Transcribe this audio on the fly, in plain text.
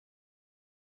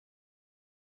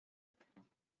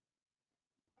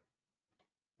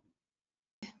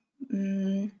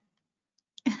Mm,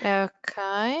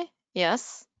 Okay,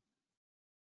 yes.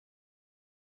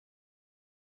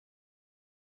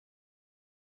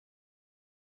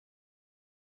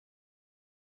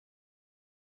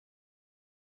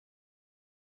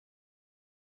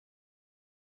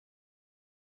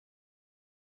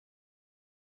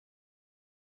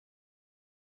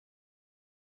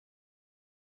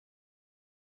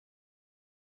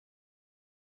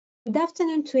 Good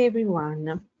afternoon to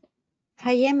everyone.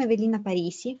 I am Evelina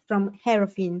Parisi from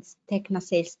Aerofin's Tecna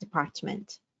Sales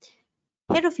Department.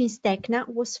 Aerofin's Tecna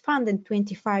was founded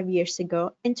 25 years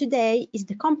ago and today is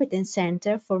the competence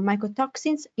center for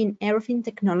mycotoxins in Aerofin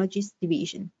Technologies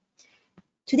division.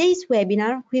 Today's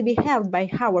webinar will be held by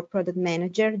our product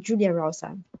manager, Giulia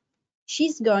Rosa.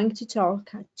 She's going to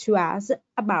talk to us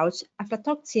about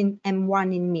Aflatoxin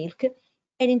M1 in milk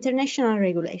and international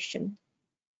regulation,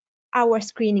 our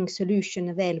screening solution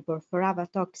available for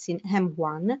Aflatoxin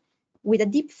M1 with a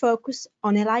deep focus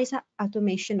on ELISA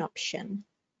automation option.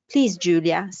 Please,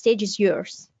 Giulia, stage is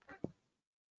yours.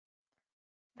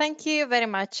 Thank you very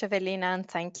much, Evelina, and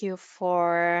thank you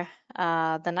for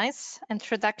the nice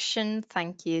introduction.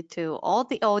 Thank you to all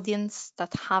the audience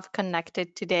that have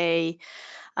connected today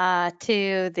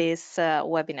to this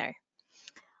webinar.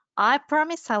 I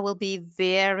promise I will be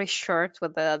very short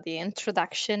with the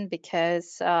introduction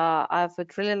because I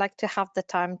would really like to have the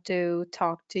time to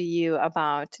talk to you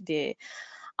about the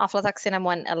Aflatoxin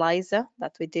M1 ELISA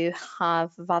that we do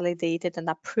have validated and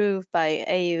approved by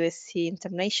AOAC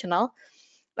International,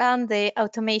 and the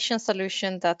automation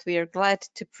solution that we are glad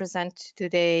to present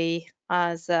today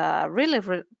as a really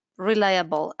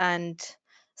reliable and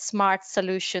smart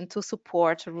solution to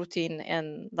support routine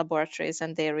in laboratories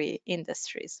and dairy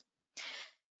industries.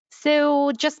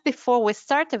 So just before we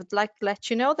start, I would like to let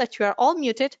you know that you are all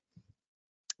muted,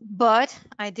 but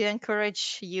I do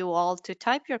encourage you all to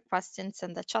type your questions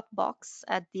in the chat box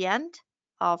at the end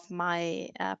of my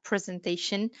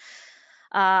presentation.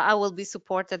 I will be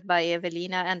supported by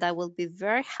Evelina, and I will be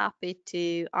very happy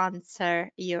to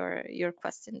answer your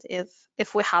questions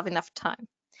if we have enough time.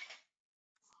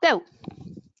 So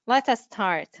let us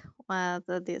start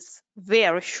with this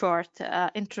very short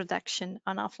introduction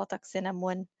on aflatoxin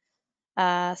M1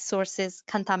 sources,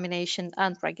 contamination,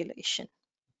 and regulation.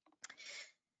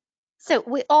 So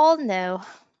we all know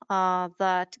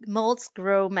that molds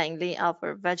grow mainly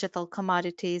over vegetal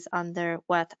commodities under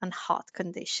wet and hot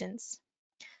conditions.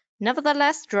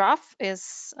 Nevertheless, drought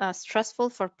is stressful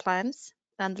for plants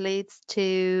and leads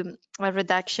to a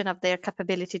reduction of their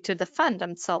capability to defend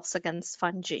themselves against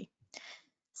fungi.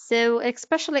 So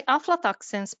especially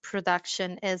aflatoxins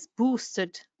production is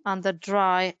boosted under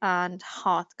dry and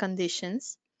hot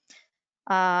conditions,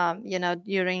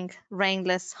 during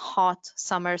rainless, hot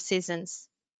summer seasons.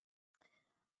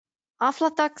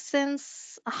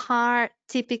 Aflatoxins are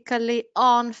typically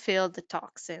on-field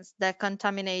toxins that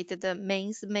contaminated the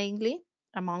maize mainly,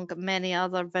 among many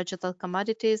other vegetal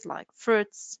commodities like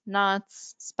fruits,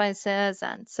 nuts, spices,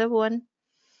 and so on.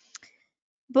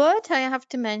 But I have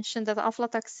to mention that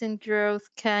aflatoxin growth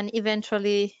can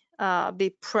eventually be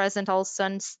present also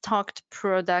in stocked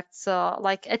products,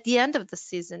 like at the end of the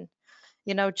season,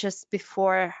 just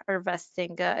before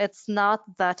harvesting. It's not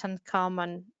that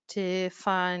uncommon to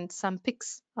find some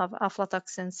peaks of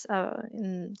aflatoxins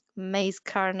in maize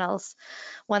kernels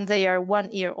when they are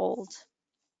 1 year old.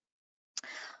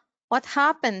 What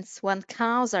happens when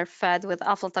cows are fed with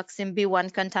aflatoxin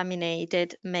B1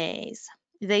 contaminated maize?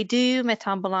 They do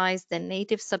metabolize the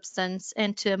native substance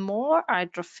into a more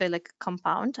hydrophilic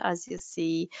compound, as you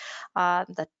see at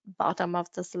the bottom of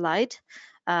the slide.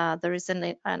 There is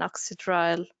an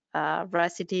oxidryl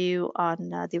residue on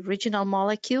the original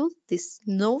molecule. This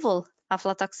novel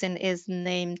aflatoxin is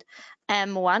named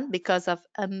M1 because of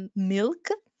milk.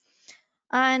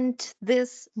 And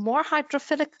this more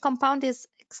hydrophilic compound is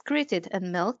excreted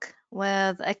in milk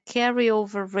with a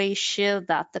carryover ratio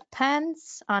that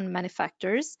depends on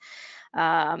manufacturers,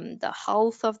 the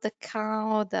health of the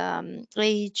cow, the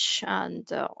age, and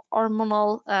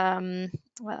hormonal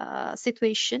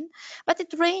situation, but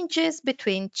it ranges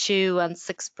between 2 and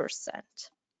 6%.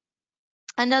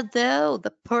 And although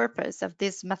the purpose of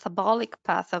this metabolic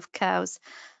path of cows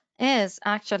is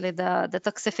actually the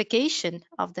detoxification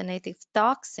of the native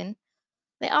toxin,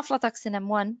 the aflatoxin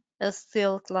M1 is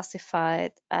still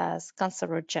classified as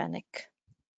cancerogenic.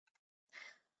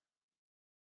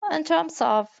 In terms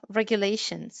of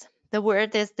regulations, the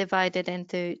world is divided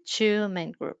into two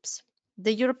main groups.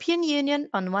 The European Union,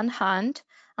 on one hand,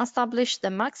 established the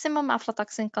maximum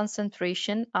aflatoxin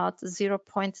concentration at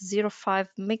 0.05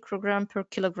 microgram per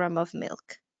kilogram of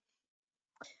milk.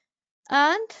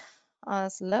 And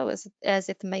as low as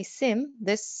it may seem,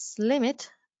 this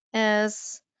limit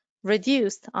is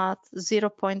reduced at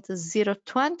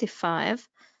 0.025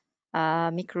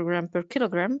 microgram per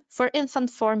kilogram for infant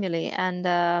formulae and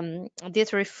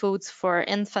dietary foods for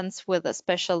infants with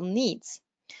special needs.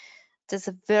 It is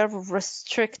a very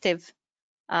restrictive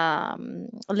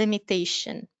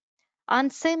limitation.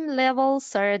 And same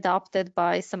levels are adopted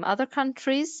by some other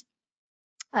countries,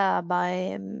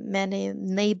 by many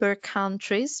neighbor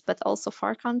countries, but also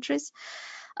far countries.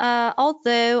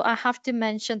 Although I have to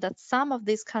mention that some of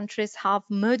these countries have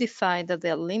modified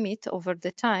their limit over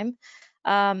the time,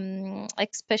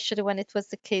 especially when it was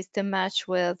the case to match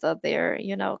with their,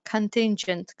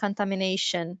 contingent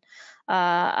contamination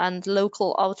and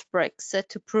local outbreaks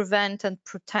to prevent and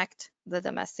protect the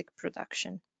domestic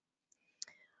production.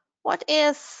 What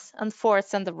is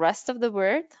enforced in the rest of the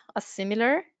world? A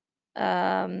similar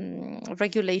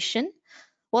regulation.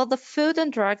 Well, the Food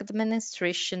and Drug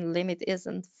Administration limit is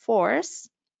enforced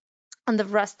on the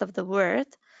rest of the world,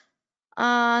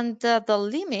 and the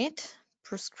limit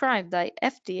prescribed by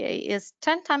FDA is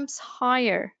 10 times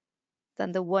higher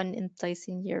than the one in place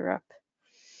in Europe.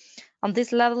 And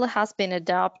this level has been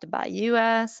adopted by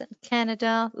US and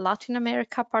Canada, Latin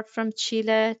America, apart from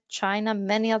Chile, China,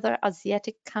 many other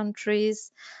Asiatic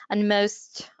countries, and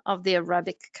most of the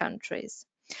Arabic countries.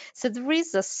 So there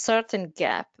is a certain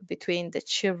gap between the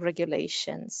two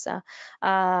regulations,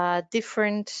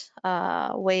 different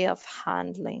way of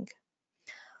handling.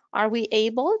 Are we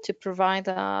able to provide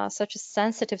such a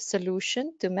sensitive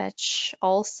solution to match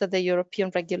also the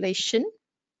European regulation?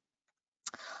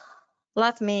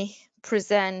 Let me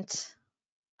present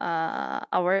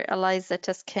our ELISA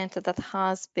test kit that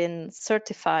has been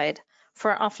certified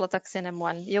for Aflatoxin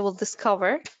M1. You will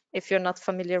discover, if you're not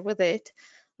familiar with it,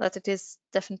 that it is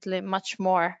definitely much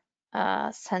more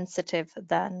sensitive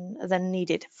than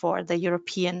needed for the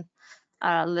European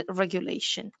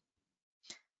regulation.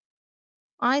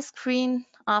 I screen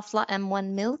AFLA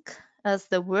M1 milk as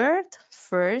the world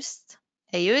first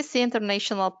AOAC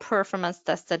International Performance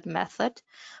Tested method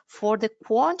for the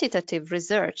quantitative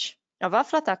research of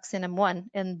aflatoxin M1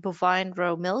 in bovine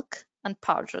raw milk and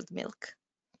powdered milk.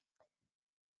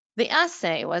 The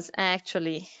assay was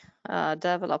actually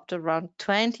developed around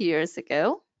 20 years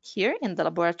ago here in the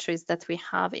laboratories that we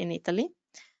have in Italy.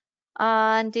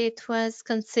 And it was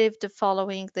conceived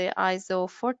following the ISO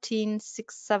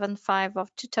 14675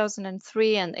 of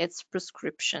 2003 and its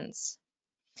prescriptions.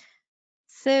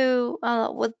 So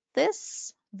with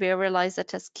this, we realized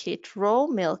that as kit raw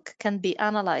milk can be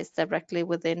analyzed directly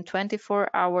within 24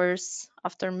 hours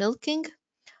after milking,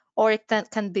 or it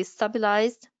can be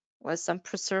stabilized with some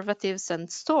preservatives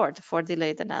and stored for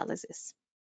delayed analysis.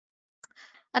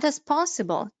 It is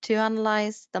possible to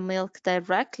analyze the milk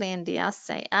directly in the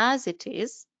assay as it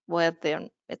is, with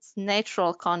its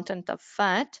natural content of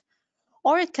fat,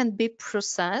 or it can be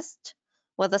processed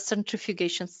with a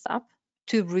centrifugation step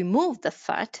to remove the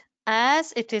fat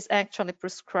as it is actually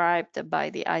prescribed by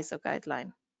the ISO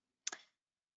guideline.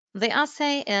 The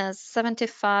assay is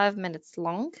 75 minutes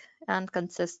long and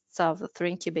consists of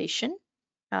 3 incubation.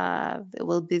 It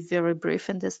will be very brief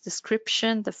in this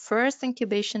description. The first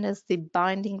incubation is the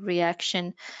binding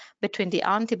reaction between the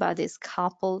antibodies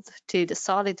coupled to the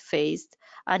solid phase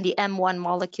and the M1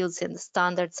 molecules in the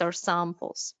standards or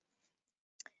samples.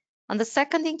 On the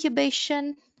second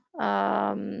incubation,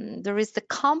 there is the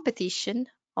competition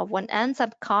of one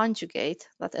enzyme conjugate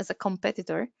that is a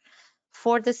competitor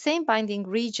for the same binding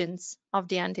regions of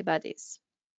the antibodies.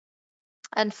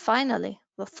 And finally,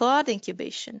 the third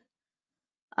incubation,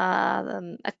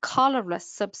 a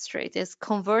colorless substrate is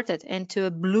converted into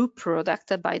a blue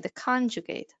product by the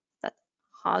conjugate that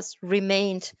has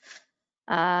remained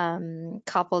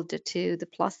coupled to the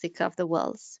plastic of the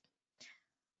wells.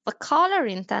 The color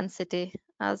intensity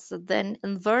is then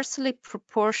inversely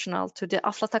proportional to the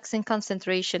aflatoxin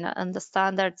concentration in the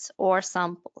standards or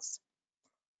samples.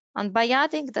 And by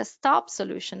adding the stop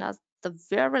solution as the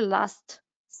very last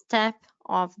step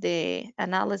of the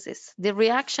analysis, the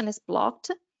reaction is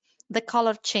blocked, the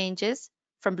color changes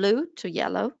from blue to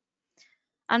yellow,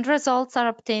 and results are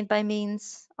obtained by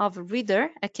means of a reader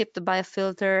equipped by a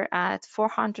filter at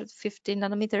 450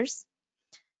 nanometers.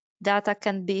 Data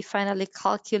can be finally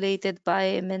calculated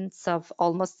by means of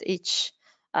almost each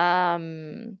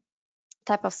type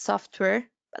of software,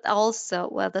 but also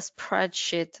with a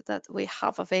spreadsheet that we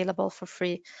have available for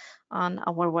free on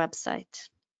our website.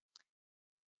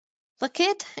 The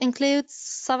kit includes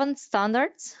 7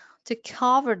 standards to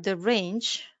cover the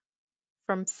range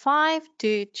from 5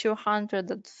 to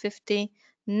 250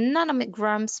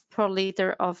 nanograms per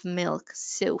liter of milk.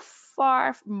 So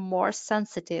far more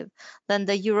sensitive than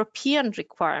the European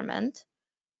requirement.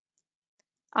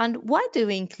 And why do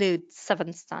we include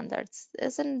 7 standards?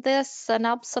 Isn't this an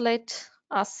obsolete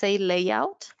assay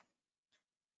layout?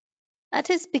 That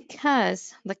is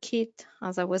because the kit,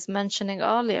 as I was mentioning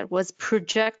earlier, was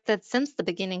projected since the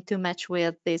beginning to match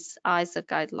with this ELISA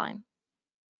guideline.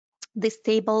 This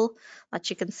table that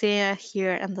you can see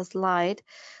here in the slide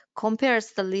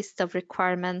compares the list of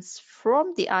requirements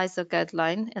from the ISO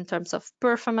guideline in terms of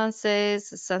performances,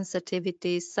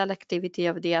 sensitivity, selectivity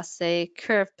of the assay,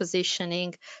 curve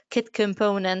positioning, kit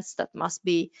components that must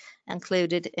be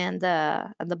included in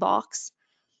the box,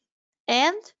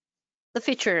 and the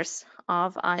features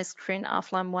of ice cream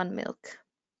AFLA M1 milk.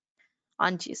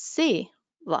 And you see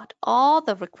that all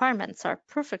the requirements are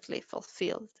perfectly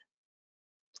fulfilled.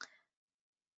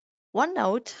 One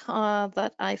note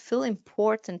that I feel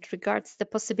important regards the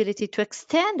possibility to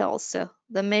extend also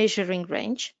the measuring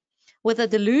range with a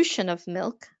dilution of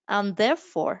milk and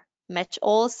therefore match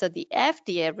also the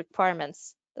FDA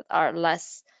requirements that are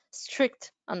less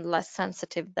strict and less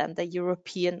sensitive than the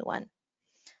European one.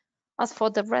 As for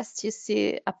the rest, you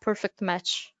see a perfect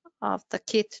match of the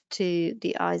kit to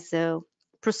the ISO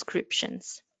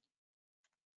prescriptions.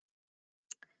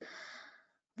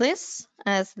 This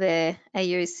is the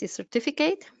AOAC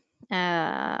certificate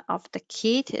of the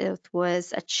kit. It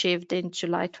was achieved in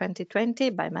July 2020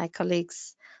 by my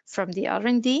colleagues from the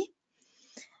R&D.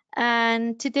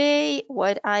 And today,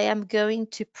 what I am going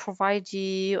to provide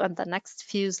you on the next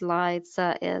few slides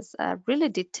is a really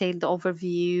detailed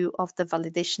overview of the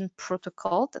validation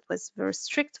protocol that was very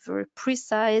strict, very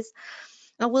precise.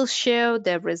 I will show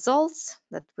the results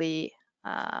that we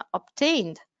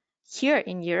obtained here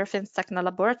in Eurofins Techno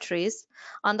Laboratories,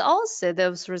 and also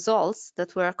those results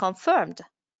that were confirmed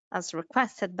as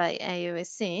requested by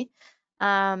AOAC.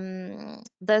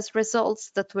 Those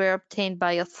results that were obtained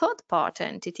by a third-party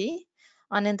entity,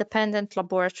 an independent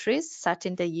laboratory set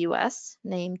in the US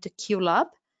named QLab,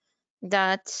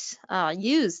 that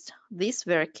used this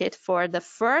very kit for the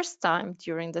first time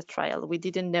during the trial. We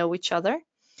didn't know each other,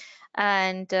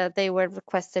 and they were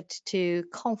requested to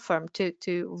confirm,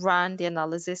 to run the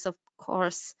analysis, of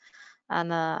course,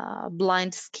 on a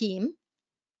blind scheme,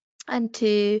 and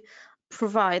to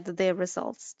provide their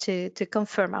results to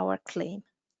confirm our claim.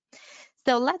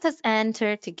 So let us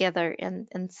enter together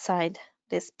inside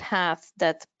this path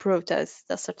that brought us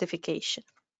the certification.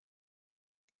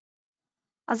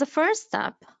 As a first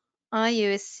step,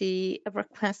 IUSC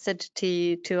requested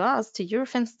to us, to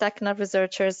Eurofins Techno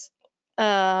researchers,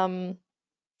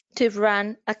 to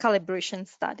run a calibration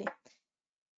study.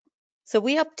 So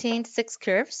we obtained 6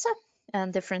 curves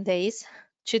on different days.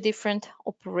 2 different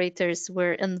operators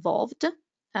were involved,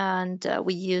 and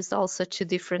we used also 2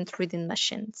 different reading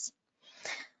machines.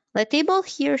 The table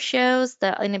here shows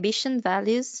the inhibition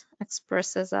values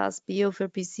expressed as B over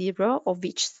B0 of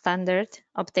each standard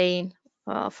obtained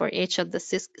for each of the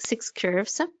 6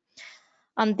 curves.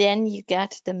 And then you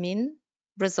get the mean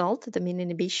result, the mean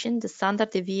inhibition, the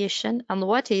standard deviation, and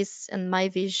what is, in my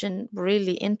vision,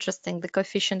 really interesting, the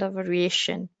coefficient of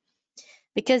variation.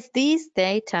 Because these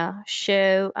data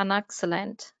show an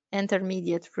excellent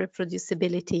intermediate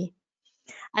reproducibility.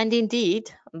 And indeed,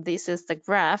 this is the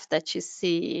graph that you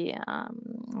see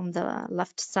on the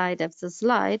left side of the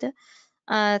slide.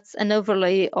 It's an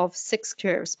overlay of 6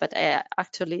 curves, but I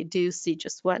actually do see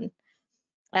just one.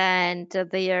 And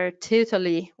they are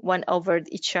totally one over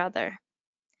each other.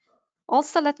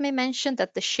 Also, let me mention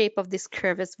that the shape of this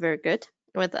curve is very good,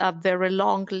 with a very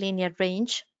long linear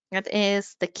range. That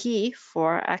is the key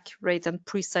for accurate and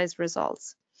precise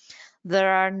results. There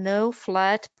are no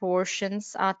flat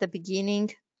portions at the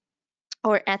beginning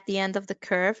or at the end of the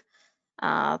curve.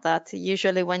 That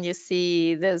usually when you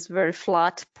see those very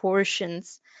flat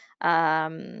portions,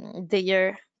 they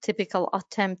are typical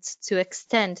attempts to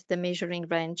extend the measuring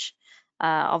range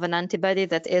of an antibody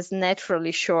that is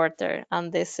naturally shorter,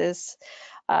 and this is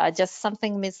just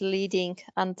something misleading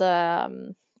and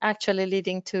actually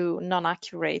leading to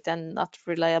non-accurate and not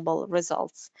reliable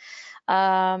results.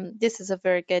 This is a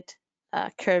very good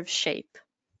curve shape.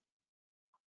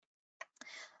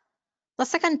 The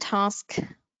second task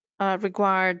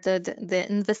regarded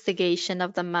the investigation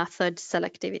of the method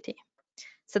selectivity.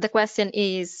 So the question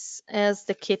is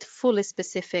the kit fully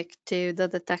specific to the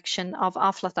detection of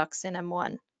aflatoxin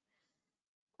M1?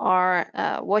 Or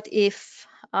what if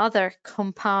other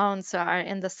compounds are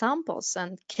in the samples,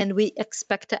 and can we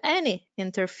expect any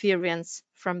interference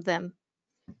from them?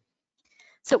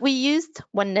 So we used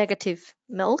 1 negative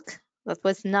milk that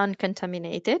was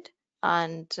non-contaminated,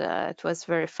 and it was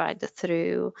verified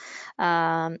through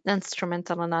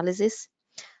instrumental analysis.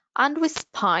 And we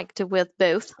spiked with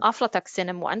both Aflatoxin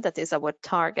M1, that is our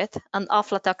target, and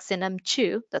Aflatoxin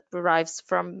M2, that derives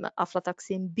from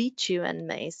Aflatoxin B2 and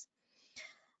maize.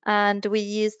 And we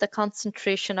used a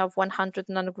concentration of 100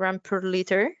 nanogram per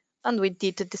liter, and we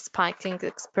did the spiking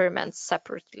experiments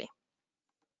separately.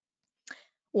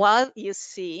 While you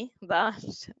see that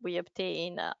we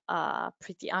obtain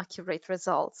pretty accurate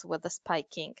results with the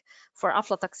spiking for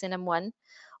Aflatoxin M1,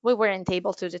 we weren't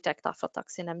able to detect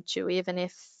Aflatoxin M2, even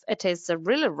if it is a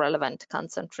really relevant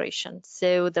concentration.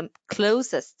 So the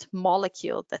closest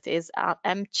molecule, that is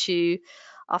M2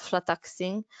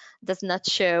 aflatoxin, does not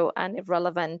show any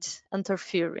relevant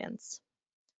interference.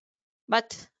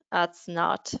 But that's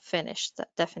not finished,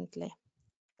 definitely.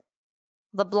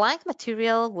 The blank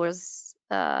material was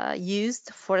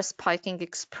used for spiking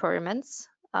experiments.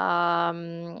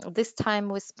 This time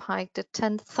we spiked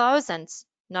 10,000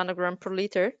 nanogram per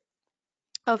liter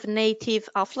of native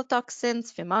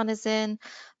aflatoxins, fumonisin,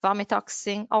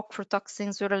 vomitoxin, ochratoxin,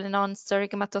 zearalenone,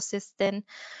 sterigamatosystin.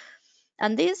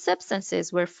 And these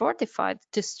substances were fortified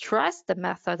to stress the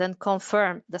method and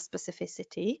confirm the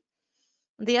specificity.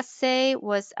 The assay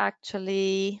was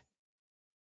actually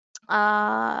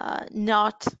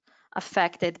not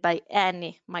affected by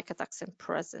any mycotoxin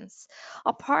presence,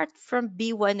 apart from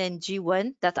B1 and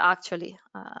G1 that actually,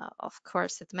 of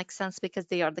course, it makes sense because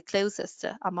they are the closest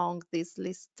among these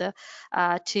list to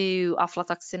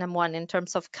aflatoxin M1 in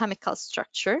terms of chemical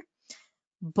structure.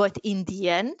 But in the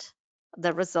end,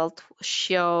 the result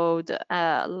showed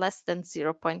less than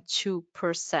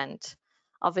 0.2%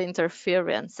 of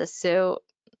interference. So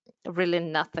really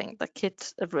nothing. The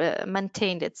kit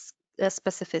maintained its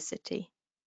specificity.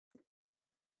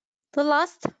 The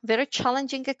last very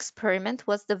challenging experiment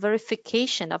was the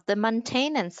verification of the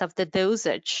maintenance of the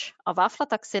dosage of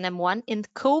Aflatoxin M1 in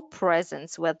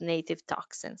co-presence with native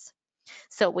toxins.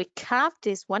 So we capped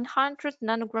this 100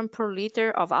 nanogram per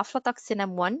liter of Aflatoxin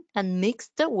M1 and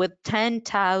mixed it with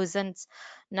 10,000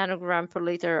 nanogram per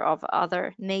liter of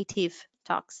other native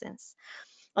toxins.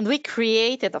 And we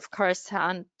created, of course,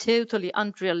 a totally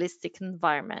unrealistic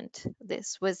environment.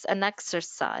 This was an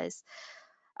exercise.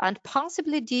 And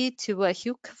possibly due to a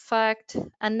hook effect,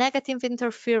 a negative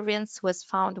interference was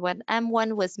found when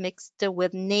M1 was mixed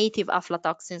with native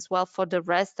aflatoxins, while for the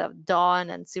rest of DON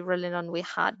and zearalenone, we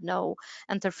had no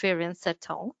interference at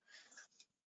all.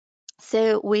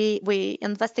 So we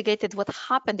investigated what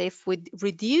happened if we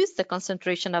reduce the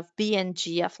concentration of B and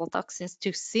G aflatoxins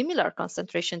to similar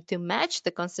concentration to match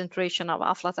the concentration of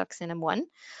aflatoxin M1.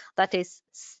 That is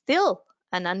still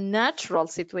an unnatural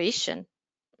situation.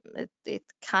 It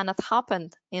cannot happen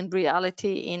in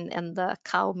reality in the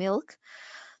cow milk.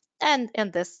 And in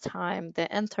this time, the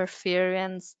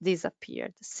interference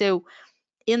disappeared. So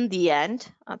in the end,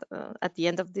 at the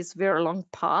end of this very long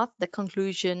path, the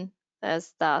conclusion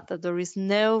is that there is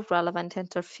no relevant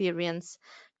interference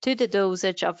to the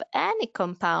dosage of any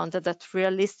compound that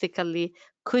realistically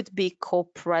could be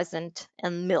co-present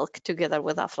in milk together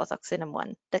with aflatoxin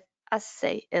M1. The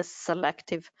assay is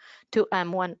selective to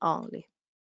M1 only.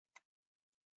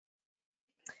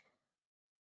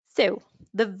 So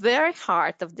the very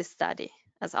heart of the study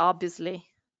is obviously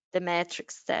the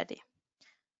matrix study.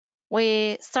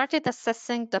 We started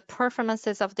assessing the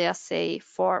performances of the assay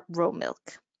for raw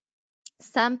milk.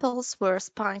 Samples were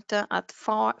spiked at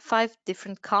 5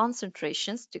 different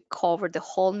concentrations to cover the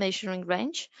whole measuring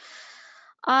range,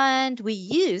 and we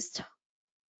used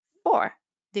 4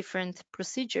 different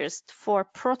procedures, 4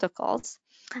 protocols,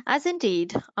 as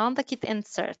indeed on the kit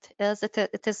insert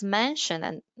it is mentioned,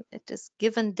 and it is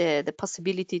given the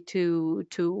possibility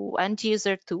to end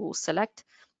user to select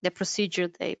the procedure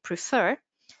they prefer.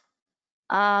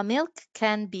 Milk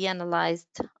can be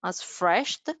analyzed as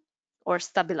fresh or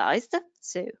stabilized,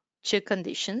 so 2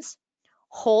 conditions,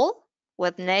 whole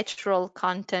with natural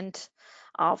content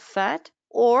of fat,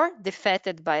 or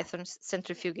defatted by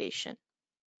centrifugation.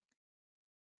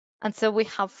 And so we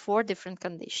have 4 different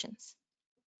conditions.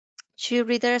 2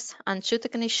 readers and 2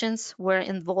 technicians were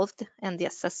involved in the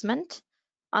assessment,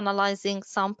 analyzing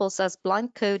samples as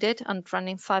blind coded and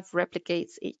running 5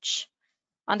 replicates each.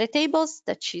 On the tables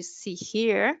that you see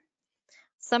here,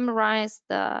 summarize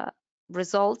the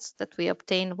results that we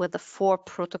obtained with the 4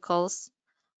 protocols,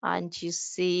 and you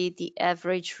see the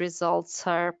average results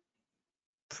are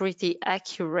pretty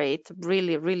accurate,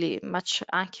 really much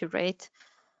accurate.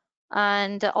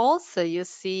 And also you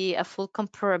see a full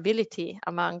comparability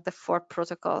among the 4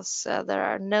 protocols. There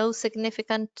are no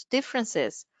significant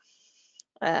differences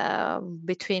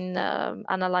between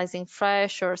analyzing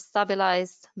fresh or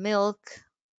stabilized milk,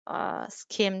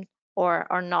 skimmed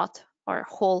or not, or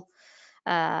whole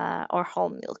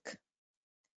milk.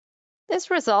 These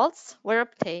results were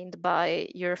obtained by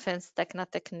Eurofins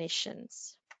Tecna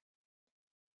technicians.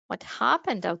 What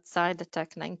happened outside the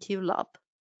Tecna in QLab?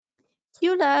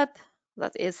 QLab,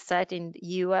 that is set in the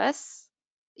US,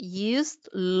 used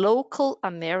local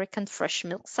American fresh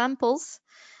milk samples,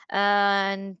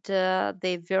 and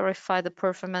they verified the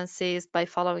performances by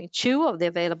following 2 of the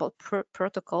available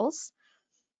protocols.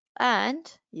 And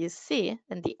you see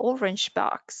in the orange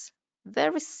box,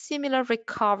 very similar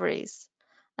recoveries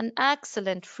and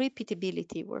excellent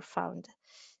repeatability were found.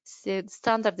 So the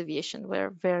standard deviation were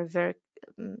very, very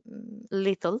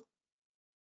little.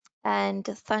 And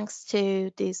thanks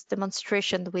to this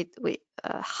demonstration, we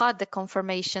had the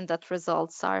confirmation that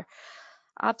results are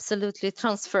absolutely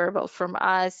transferable from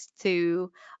us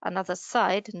to another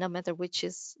side, no matter which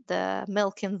is the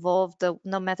milk involved,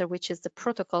 no matter which is the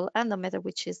protocol, and no matter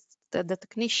which is the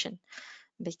technician.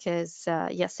 Because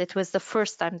yes, it was the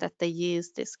first time that they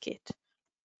used this kit.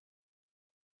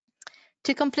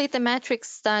 To complete the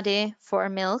matrix study for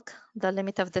milk, the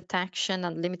limit of detection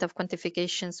and limit of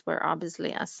quantifications were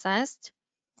obviously assessed.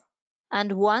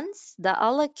 And once the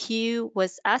AOAC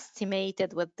was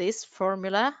estimated with this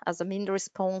formula as a mean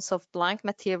response of blank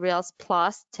materials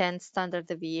plus 10 standard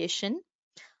deviation,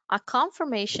 a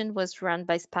confirmation was run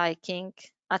by spiking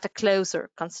at a closer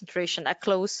concentration, at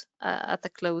a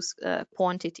close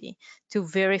quantity, to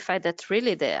verify that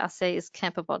really the assay is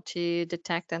capable to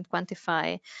detect and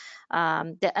quantify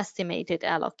the estimated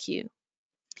AOAC.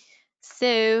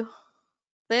 So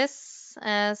this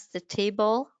is the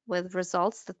table with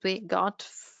results that we got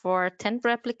for 10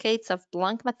 replicates of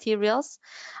blank materials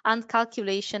and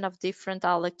calculation of different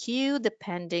AOAC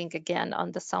depending again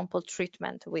on the sample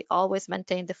treatment. We always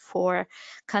maintain the 4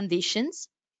 conditions.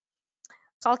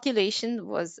 Calculation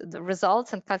was the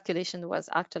results, and calculation was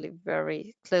actually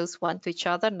very close one to each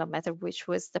other, no matter which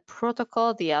was the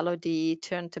protocol. The LOD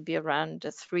turned to be around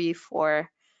 3-4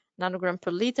 nanogram per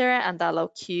liter, and the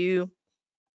AOAC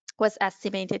was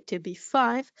estimated to be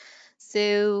 5.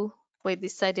 So we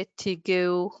decided to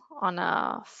go on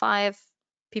a 5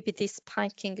 ppt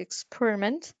spiking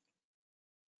experiment.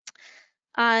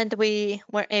 And we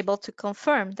were able to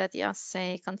confirm that the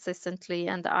assay consistently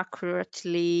and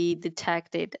accurately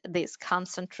detected this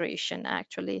concentration,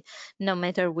 actually, no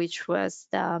matter which was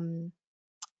the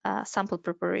sample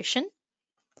preparation.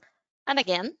 And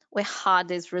again, we had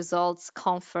these results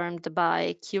confirmed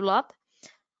by QLab,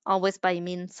 always by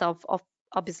means of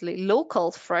obviously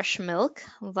local fresh milk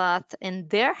that in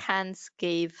their hands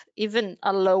gave even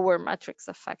a lower matrix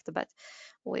effect, but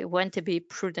we want to be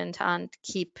prudent and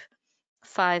keep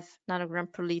 5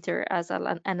 nanogram per liter as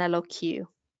an AOAC.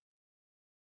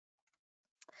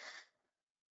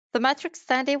 The matrix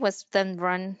study was then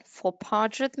run for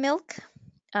powdered milk.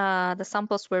 The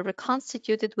samples were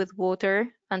reconstituted with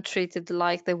water and treated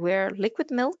like they were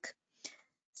liquid milk.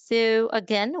 So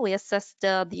again, we assessed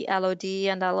the LOD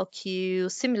and AOAC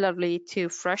similarly to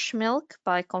fresh milk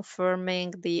by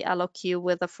confirming the AOAC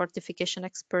with a fortification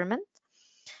experiment.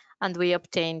 And we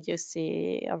obtained, you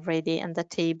see already in the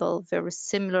table, very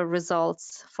similar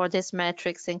results for this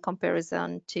matrix in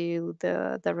comparison to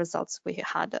the results we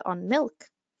had on milk.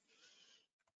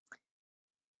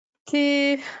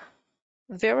 To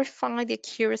verify the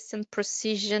accuracy and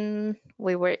precision,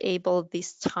 we were able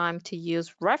this time to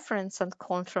use reference and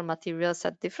control materials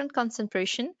at different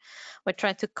concentration. We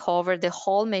tried to cover the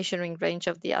whole measuring range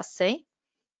of the assay.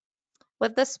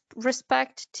 With this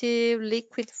respect to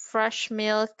liquid fresh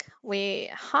milk, we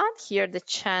had here the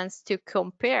chance to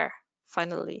compare,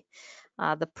 finally,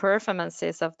 the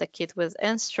performances of the kit with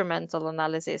instrumental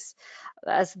analysis,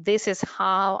 as this is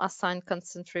how assigned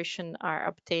concentration are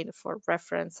obtained for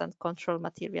reference and control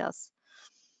materials.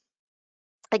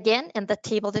 Again, in the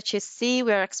table that you see,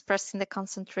 we are expressing the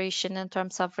concentration in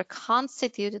terms of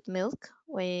reconstituted milk.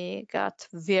 We got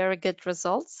very good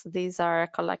results. These are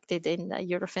collected in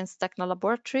Eurofins Tecna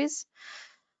laboratories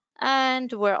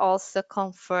and were also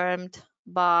confirmed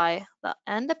by the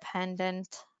independent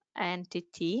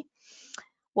entity.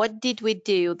 What did we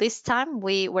do? This time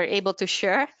we were able to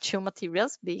share 2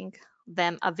 materials, being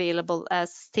them available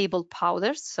as stable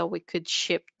powders, so we could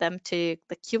ship them to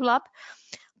the QLab.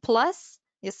 Plus,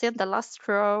 you see in the last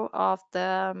row of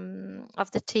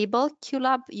the table,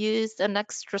 QLab used an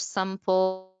extra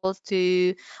sample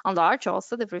to enlarge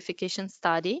also the verification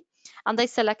study, and they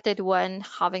selected one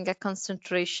having a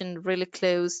concentration really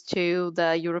close to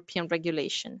the European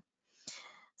regulation.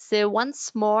 So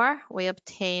once more, we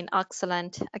obtain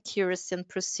excellent accuracy and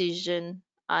precision,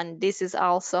 and this is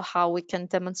also how we can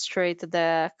demonstrate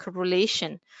the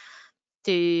correlation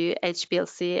to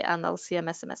HPLC and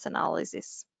LCMS-MS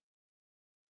analysis.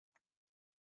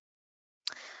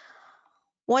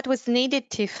 What was needed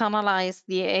to finalize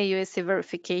the AOAC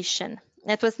verification?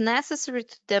 It was necessary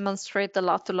to demonstrate the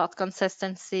lot-to-lot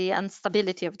consistency and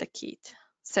stability of the kit.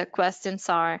 So questions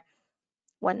are,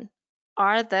 one,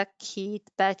 are the kit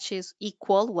batches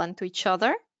equal one to each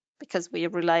other? Because we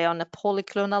rely on a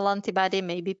polyclonal antibody,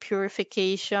 maybe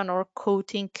purification or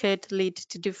coating could lead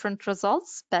to different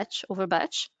results, batch over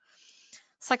batch.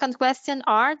 Second question,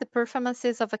 are the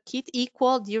performances of a kit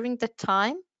equal during the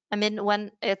time? I mean,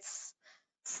 when it's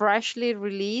freshly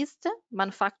released,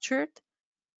 manufactured,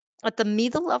 at the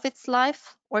middle of its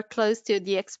life, or close to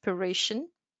the expiration.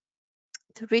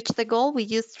 To reach the goal, we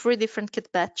used 3 different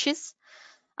kit batches,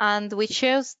 and we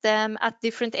chose them at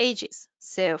different ages.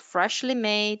 So freshly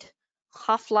made,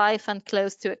 half-life, and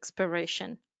close to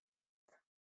expiration.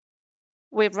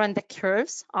 We run the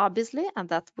curves, obviously, and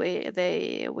that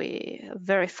we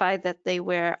verified that they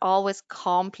were always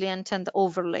compliant and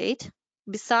overlaid.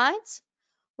 Besides,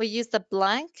 we used a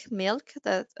blank milk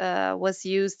that was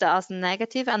used as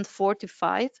negative and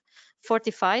fortified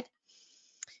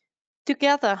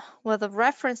together with the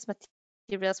reference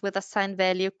materials with a sign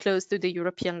value close to the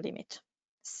European limit.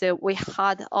 So we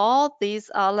had all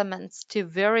these elements to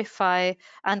verify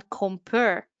and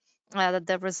compare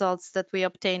the results that we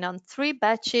obtained on 3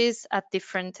 batches at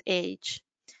different age.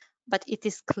 But it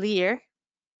is clear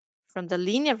from the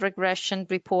linear regression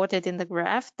reported in the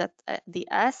graph that the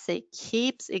assay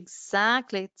keeps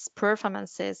exactly its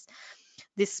performances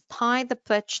despite the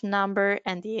batch number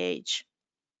and the age.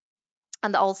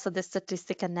 And also the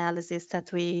statistic analysis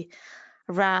that we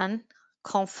ran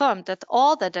confirmed that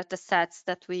all the data sets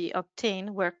that we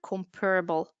obtained were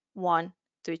comparable one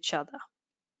to each other.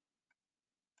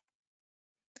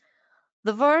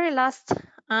 The very last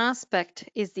aspect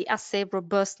is the assay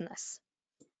robustness.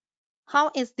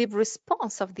 How is the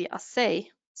response of the assay,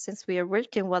 since we are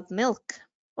working with milk,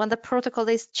 when the protocol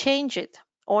is changed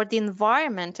or the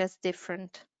environment is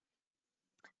different?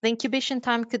 The incubation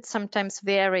time could sometimes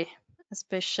vary,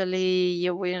 especially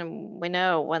we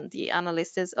know when the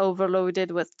analyst is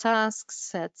overloaded with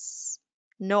tasks. It's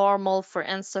normal, for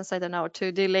instance, I don't know,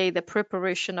 to delay the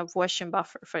preparation of washing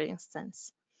buffer, for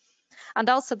instance. And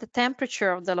also the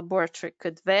temperature of the laboratory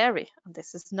could vary, and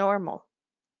this is normal.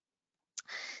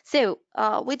 So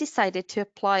we decided to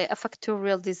apply a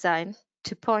factorial design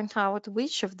to point out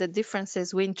which of the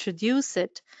differences we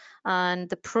introduced and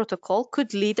the protocol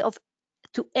could lead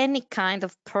to any kind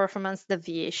of performance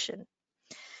deviation.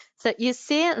 So you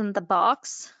see in the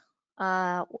box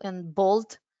in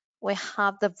bold, we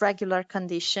have the regular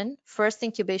condition. First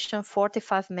incubation,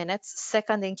 45 minutes.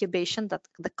 Second incubation, that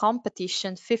the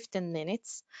competition, 15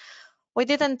 minutes. We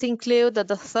didn't include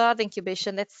the third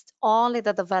incubation. It's only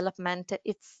the development.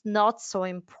 It's not so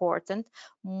important.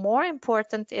 More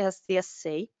important is the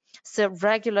assay. So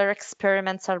regular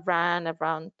experiments are run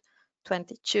around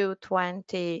 22,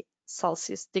 20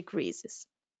 Celsius degrees.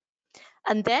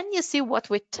 And then you see what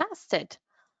we tested.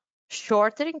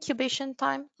 Shorter incubation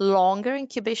time, longer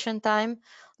incubation time,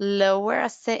 lower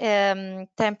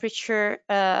temperature,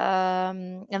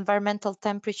 environmental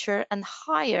temperature, and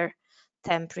higher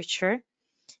temperature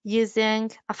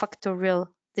using a factorial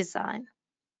design.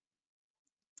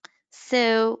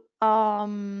 So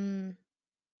in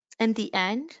the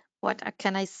end, what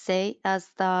can I say is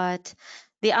that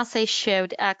the assay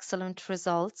showed excellent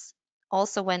results.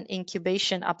 Also, when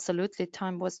incubation absolutely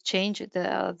time was changed,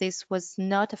 this was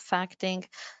not affecting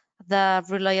the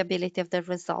reliability of the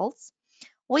results.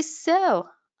 We saw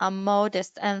a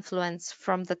modest influence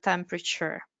from the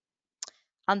temperature,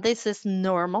 and this is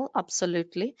normal,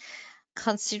 absolutely,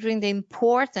 considering the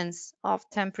importance of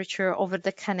temperature over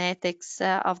the kinetics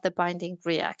of the binding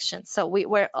reaction. So we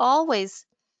were always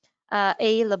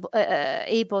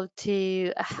able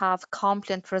to have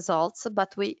compliant results,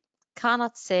 but we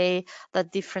cannot say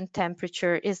that different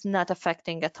temperature is not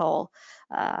affecting at all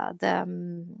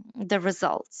the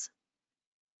results.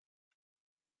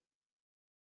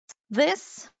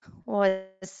 This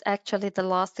was actually the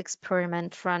last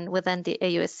experiment run within the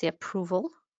AOAC approval.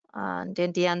 And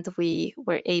in the end, we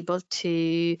were able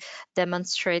to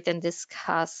demonstrate and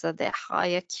discuss the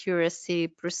high accuracy,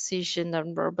 precision,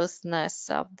 and robustness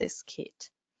of this kit.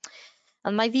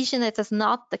 And my vision, it is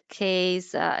not the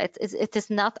case, it is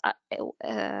not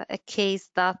a case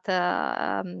that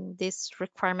this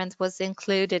requirement was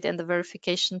included in the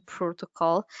verification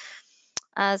protocol,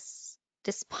 as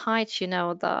despite,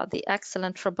 the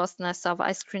excellent robustness of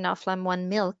ice cream AFLA M1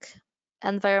 milk,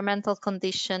 environmental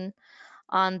condition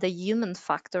and the human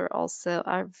factor also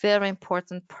are very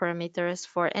important parameters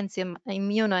for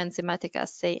immunoenzymatic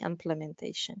assay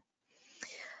implementation.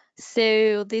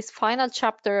 So this final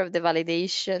chapter of the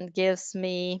validation gives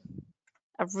me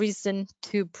a reason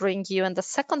to bring you in the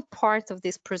second part of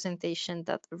this presentation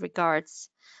that regards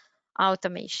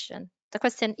automation. The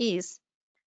question is,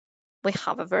 we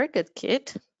have a very good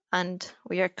kit and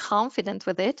we are confident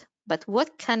with it, but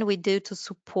what can we do to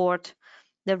support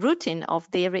the routine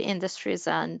of dairy industries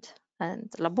and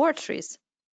laboratories?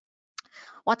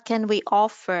 What can we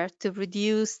offer to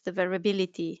reduce the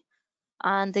variability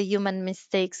and the human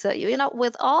mistakes,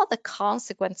 with all the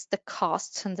consequence, the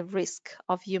costs and the risk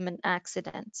of human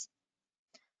accidents?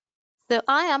 So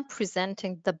I am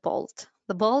presenting the Bolt.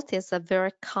 The Bolt is a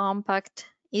very compact,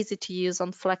 easy to use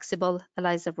and flexible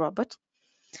ELISA robot.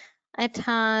 It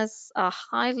has a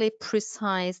highly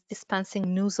precise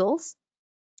dispensing nozzles,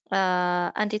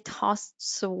 and it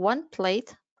hosts one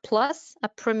plate plus a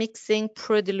premixing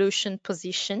pro-dilution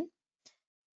position.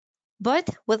 But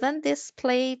within this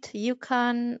plate, you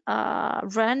can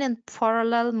run in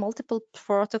parallel multiple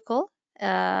protocol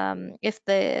if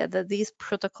these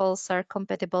protocols are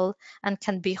compatible and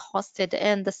can be hosted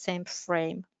in the same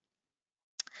frame.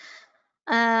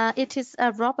 It is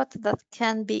a robot that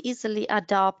can be easily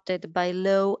adopted by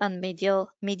low and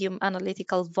medium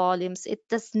analytical volumes. It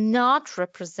does not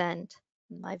represent,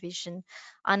 in my vision,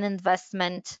 an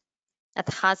investment that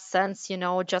has sense,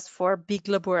 just for big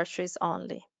laboratories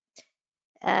only.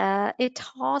 It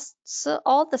hosts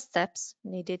all the steps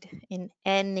needed in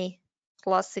any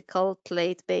classical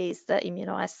plate-based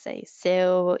immunoassay.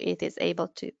 So it is able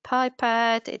to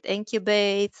pipette, it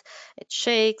incubates, it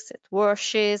shakes, it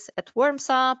washes, it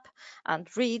warms up and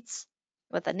reads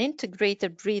with an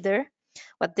integrated reader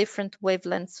with different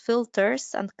wavelengths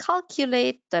filters and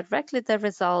calculate directly the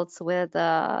results with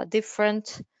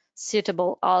different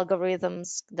suitable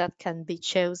algorithms that can be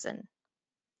chosen.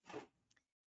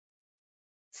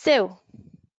 So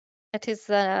it is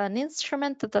an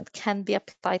instrument that can be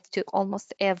applied to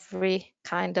almost every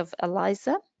kind of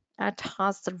ELISA. It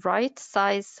has the right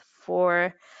size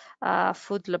for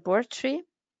food laboratory.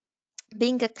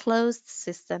 Being a closed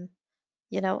system,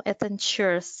 it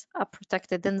ensures a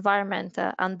protected environment,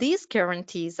 and this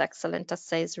guarantees excellent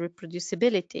assays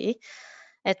reproducibility.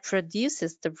 It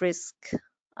reduces the risk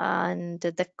and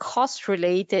the cost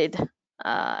related,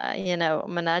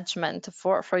 management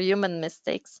for human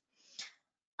mistakes.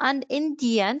 And in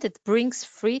the end, it brings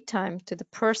free time to the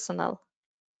personnel.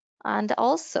 And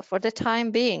also, for the time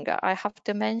being, I have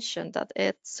to mention that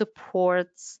it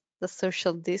supports the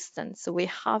social distance. We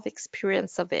have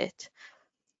experience of it.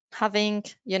 Having,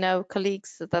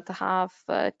 colleagues that have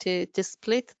to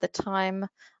split the time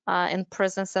in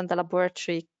presence in the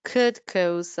laboratory could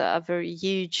cause a very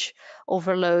huge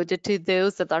overload to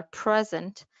those that are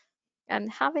present. And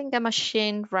having a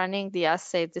machine running the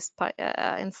assay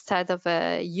instead of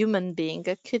a human being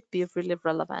could be really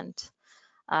relevant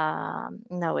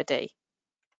nowadays.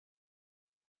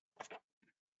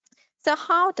 So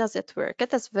how does it work?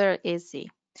 It is very easy.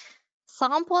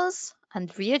 Samples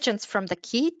and reagents from the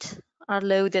kit are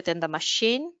loaded in the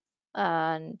machine,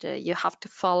 and you have to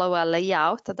follow a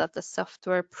layout that the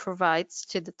software provides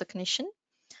to the technician.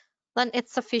 Then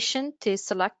it's sufficient to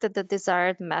select the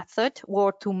desired method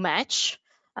or to match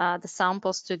the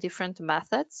samples to different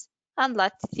methods and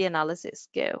let the analysis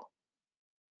go.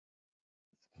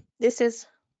 This is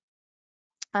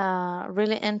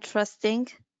really interesting,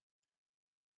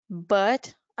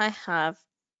 but I have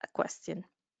a question.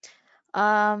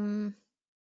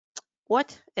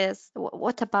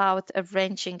 What about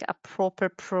arranging a proper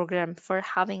program for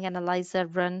having an ELISA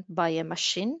run by a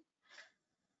machine?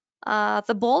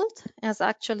 The Bolt is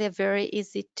actually a very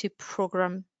easy to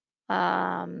program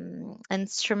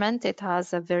instrument. It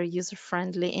has a very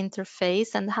user-friendly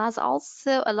interface and has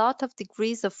also a lot of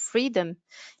degrees of freedom.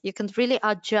 You can really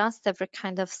adjust every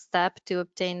kind of step to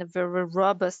obtain very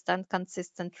robust and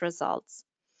consistent results.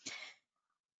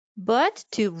 But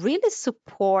to really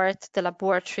support the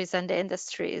laboratories and the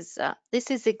industries,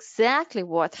 this is exactly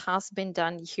what has been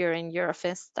done here in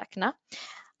Eurofins Techna,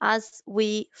 as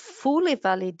we fully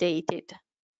validated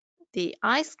the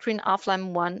iScreen AFLA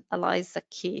M1 ELISA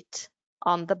kit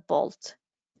on the Bolt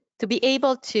to be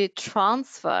able to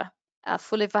transfer a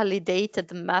fully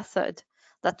validated method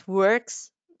that works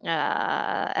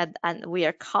and we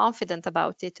are confident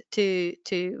about it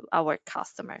to our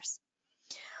customers.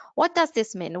 What does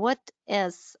this mean? What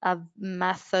is a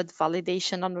method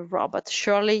validation on a robot?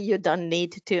 Surely you don't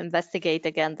need to investigate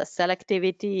again the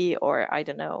selectivity or, I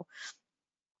don't know,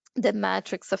 the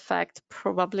matrix effect,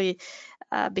 probably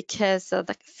because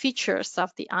the features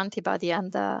of the antibody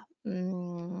and the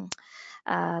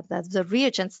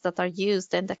reagents that are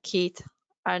used in the kit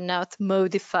are not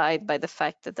modified by the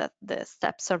fact that the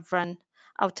steps are run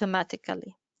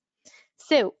automatically.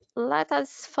 So let us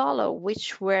follow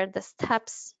which were the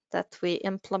steps that we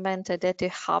implemented to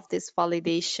have this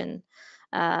validation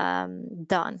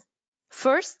done.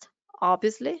 First,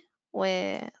 obviously,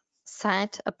 we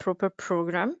set a proper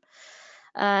program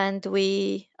and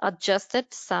we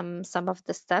adjusted some of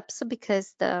the steps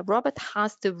because the robot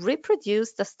has to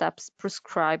reproduce the steps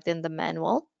prescribed in the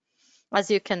manual, as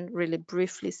you can really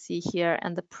briefly see here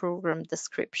in the program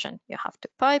description. You have to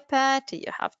pipette,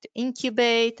 you have to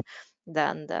incubate,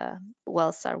 then the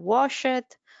wells are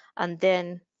washed, and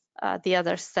then the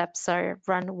other steps are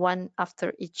run one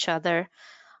after each other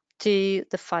to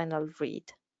the final read.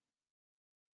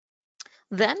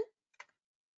 Then,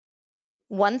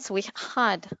 once we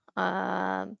had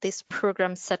this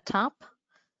program set up,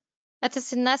 it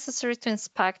is necessary to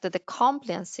inspect the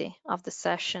compliancy of the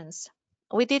sessions.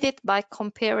 We did it by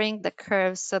comparing the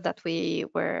curves so that we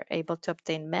were able to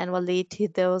obtain manually to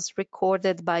those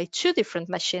recorded by two different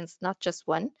machines, not just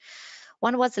one.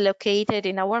 One was located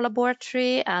in our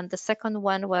laboratory and the second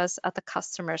one was at the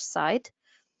customer side.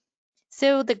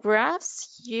 So the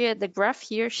graph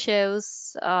here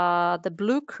shows the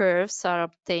blue curves are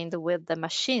obtained with the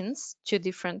machines, two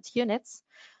different units,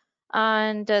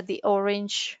 and the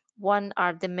orange one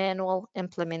are the manual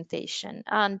implementation.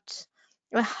 And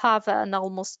we have an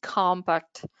almost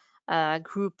compact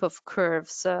group of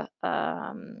curves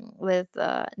with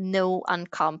no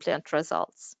uncompliant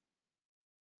results.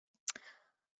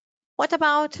 What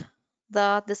about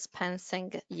the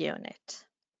dispensing unit?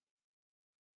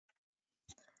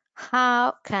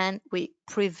 How can we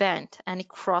prevent any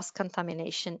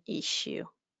cross-contamination issue?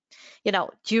 You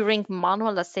know, during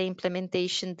manual assay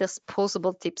implementation,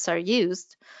 disposable tips are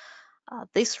used.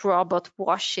 This robot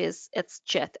washes its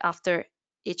jet after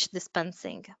each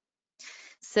dispensing.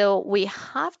 So we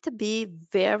have to be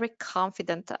very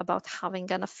confident about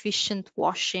having an efficient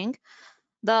washing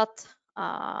that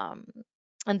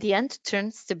in the end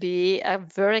turns to be a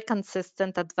very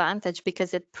consistent advantage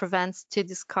because it prevents to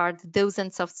discard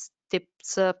dozens of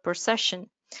tips per session.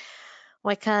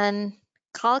 We can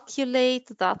calculate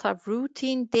that a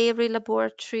routine daily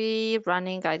laboratory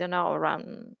running, I don't know,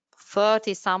 around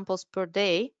 30 samples per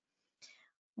day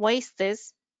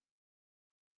wastes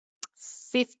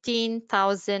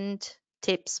 15,000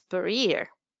 tips per year.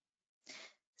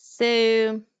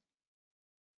 So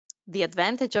the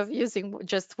advantage of using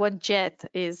just one jet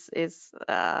is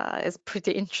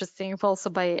pretty interesting also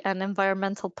by an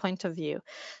environmental point of view.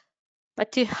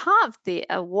 But to have the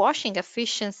washing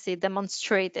efficiency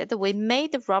demonstrated, we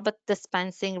made the robot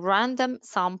dispensing random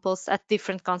samples at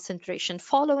different concentration,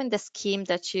 following the scheme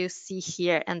that you see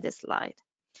here in this slide.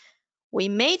 We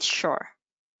made sure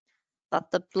that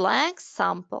the blank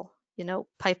sample,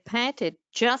 pipetted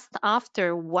just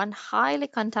after one highly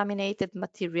contaminated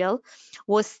material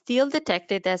was still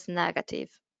detected as negative.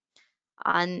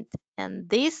 And in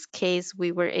this case,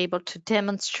 we were able to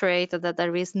demonstrate that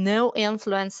there is no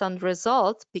influence on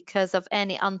result because of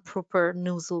any improper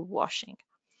nozzle washing.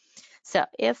 So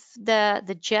if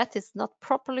the jet is not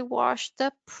properly washed,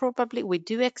 probably we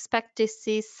do expect to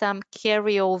see some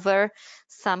carryover,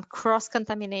 some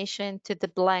cross-contamination to the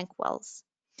blank wells.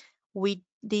 We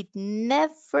did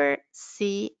never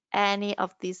see any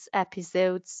of these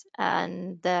episodes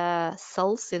and the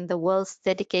cells in the wells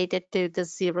dedicated to the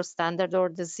zero standard or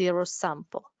the zero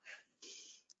sample,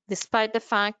 despite the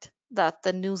fact that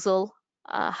the nozzle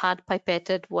had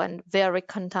pipetted one very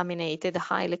contaminated,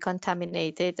 highly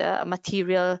contaminated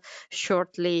material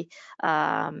shortly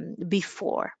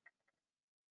before.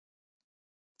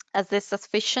 Is this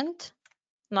sufficient?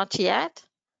 Not yet.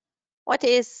 What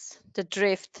is the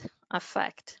drift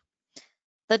effect?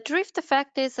 The drift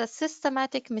effect is a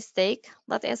systematic mistake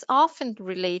that is often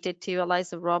related to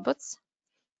ELISA robots.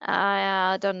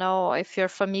 I don't know if you're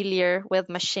familiar with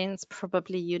machines,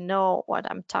 probably you know what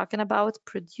I'm talking about.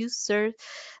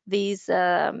 These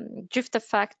drift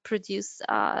effect produce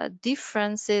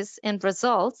differences in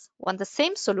results when the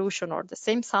same solution or the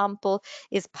same sample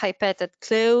is pipetted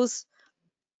close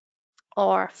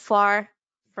or far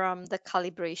from the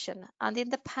calibration, and it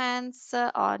depends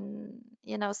on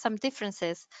some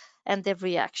differences in the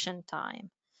reaction time.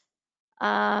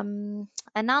 An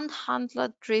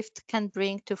unhandled drift can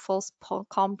bring to false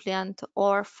compliant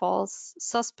or false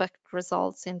suspect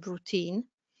results in routine.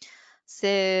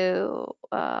 So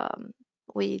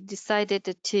we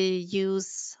decided to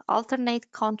use alternate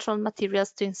control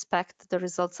materials to inspect the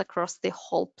results across the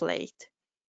whole plate.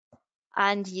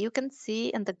 And you can see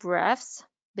in the graphs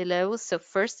below. So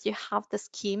first you have the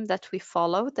scheme that we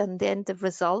followed and then the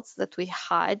results that we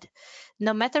had.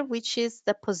 No matter which is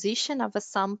the position of a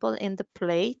sample in the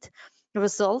plate,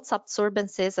 results,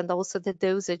 absorbances, and also the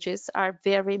dosages are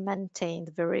very maintained,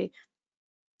 very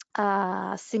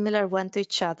similar one to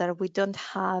each other. We don't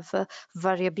have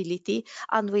variability,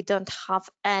 and we don't have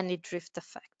any drift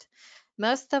effect.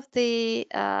 Most of the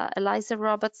ELISA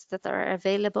robots that are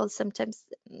available, sometimes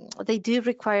they do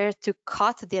require to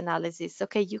cut the analysis.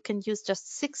 Okay, you can use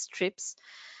just 6 strips,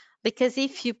 because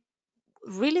if you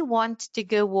really want to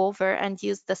go over and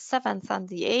use the 7th and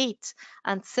the 8th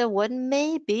and so on,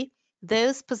 maybe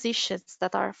those positions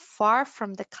that are far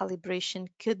from the calibration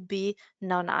could be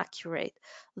non-accurate.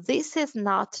 This is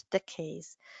not the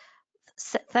case.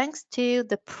 Thanks to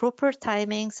the proper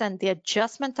timings and the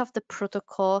adjustment of the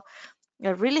protocol, I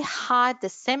really had the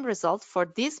same result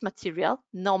for this material,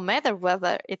 no matter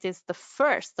whether it is the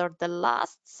first or the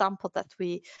last sample that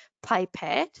we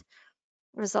pipette.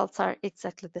 Results are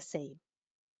exactly the same.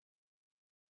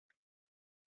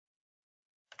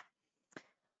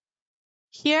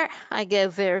 Here I go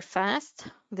very fast.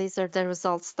 These are the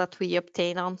results that we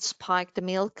obtain on spiked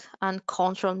milk and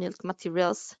control milk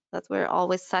materials that were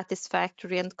always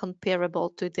satisfactory and comparable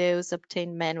to those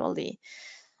obtained manually.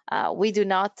 We did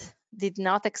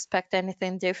not expect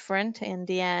anything different in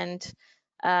the end.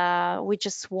 We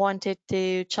just wanted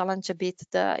to challenge a bit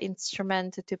the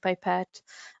instrument to pipette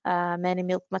many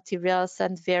milk materials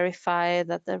and verify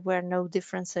that there were no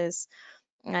differences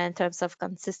in terms of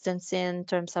consistency, in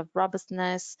terms of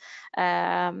robustness,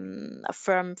 from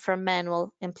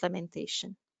manual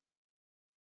implementation.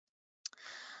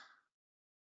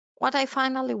 What I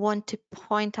finally want to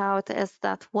point out is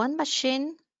that one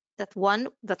machine,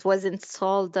 that was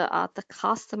installed at the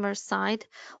customer side,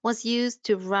 was used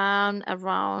to run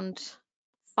around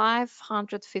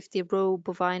 550 raw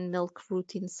bovine milk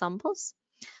routine samples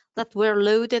that were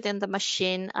loaded in the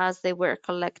machine as they were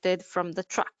collected from the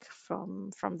truck,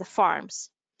 from the farms.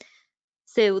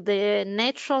 So the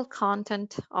natural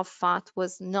content of fat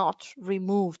was not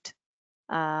removed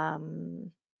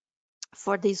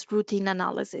for this routine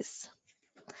analysis.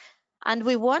 And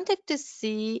we wanted to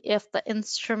see if the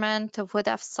instrument would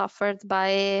have suffered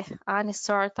by any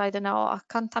sort, I don't know, a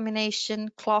contamination,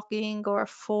 clogging, or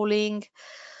fouling,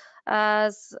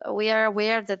 as we are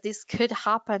aware that this could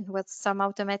happen with some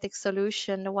automatic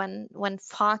solution when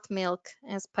fat milk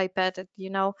is pipetted. You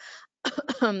know,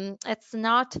 it's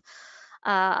not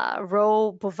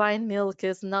raw bovine milk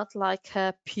is not like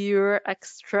a pure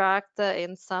extract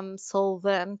in some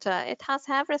solvent. It has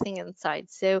everything inside.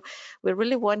 So we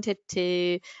really wanted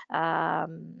to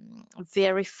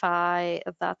verify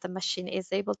that the machine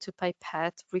is able to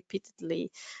pipette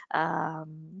repeatedly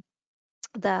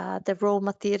the raw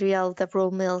material, the raw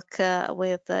milk,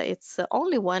 with its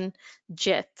only one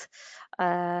jet.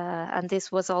 And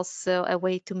this was also a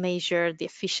way to measure the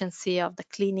efficiency of the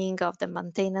cleaning, of the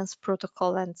maintenance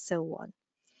protocol, and so on.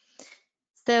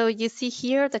 So you see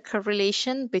here the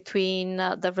correlation between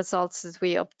the results that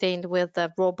we obtained with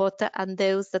the robot and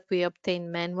those that we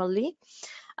obtained manually.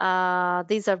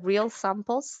 These are real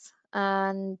samples,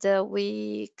 and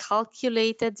we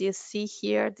calculated, you see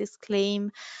here this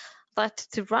claim, but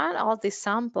to run all these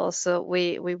samples,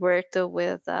 we worked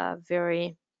with a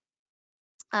very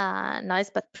nice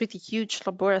but pretty huge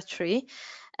laboratory,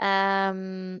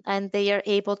 and they are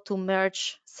able to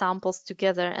merge samples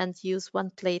together and use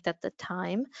one plate at a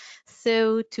time.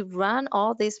 So to run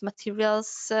all these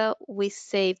materials, we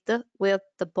saved with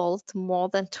the Bolt more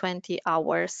than 20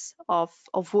 hours of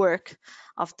work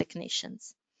of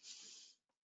technicians.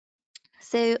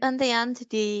 So in the end,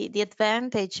 the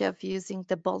advantage of using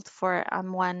the Bolt for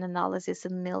M1 analysis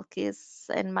in milk is,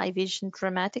 in my vision,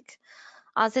 dramatic,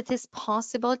 as it is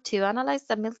possible to analyze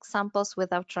the milk samples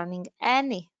without running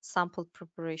any sample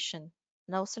preparation.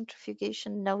 No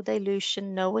centrifugation, no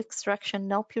dilution, no extraction,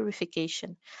 no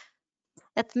purification.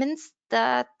 That means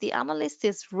that the analyst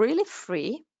is really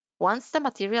free once the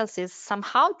materials is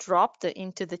somehow dropped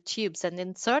into the tubes and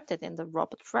inserted in the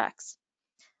robot racks.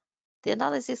 The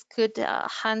analysis could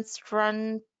hence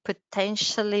run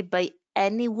potentially by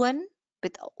anyone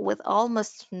with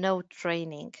almost no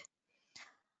training.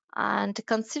 And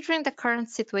considering the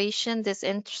current situation, this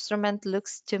instrument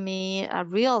looks to me a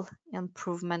real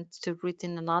improvement to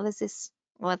routine analysis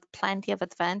with plenty of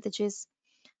advantages.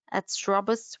 It's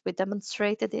robust, we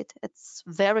demonstrated it. It's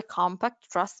very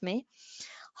compact, trust me.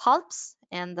 Helps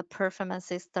in the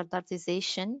performance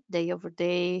standardization day over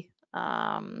day,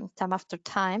 time after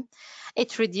time.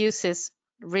 It reduces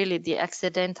really the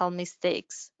accidental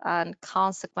mistakes and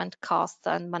consequent cost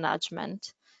and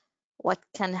management. What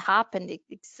can happen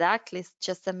exactly is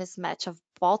just a mismatch of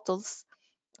bottles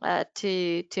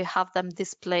to have them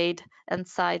displayed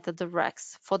inside the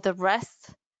racks. For the rest,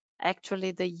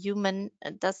 Actually, the human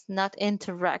does not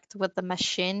interact with the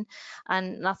machine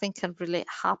and nothing can really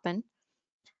happen.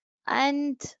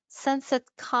 And since it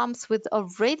comes with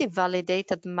already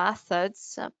validated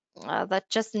methods that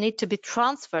just need to be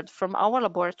transferred from our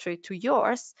laboratory to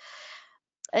yours,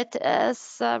 it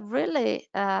is really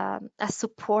a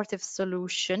supportive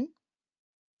solution.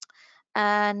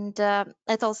 And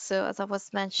it also, as I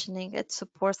was mentioning, it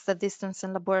supports the distance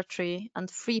in laboratory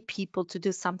and free people to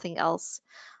do something else,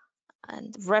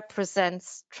 and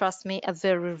represents, trust me, a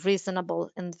very reasonable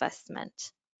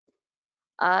investment.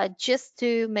 Just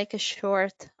to make a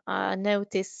short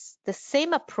notice, the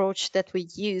same approach that we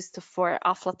used for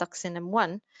Aflatoxin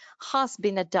M1 has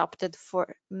been adopted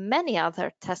for many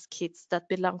other test kits that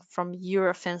belong from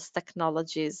Eurofins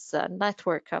Technologies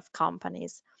network of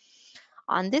companies.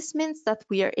 And this means that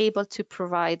we are able to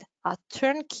provide a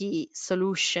turnkey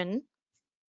solution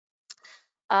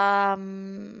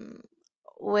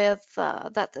with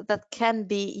that can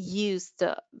be used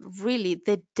really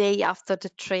the day after the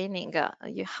training.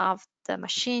 You have the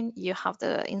machine, you have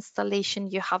the installation,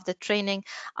 you have the training,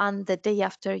 and the day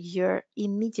after you're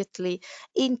immediately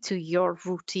into your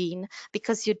routine,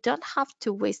 because you don't have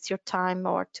to waste your time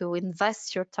or to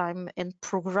invest your time in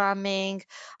programming,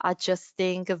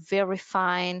 adjusting,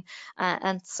 verifying,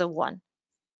 and so on.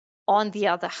 On the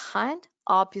other hand,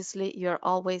 obviously, you're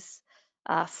always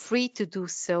free to do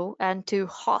so and to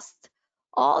host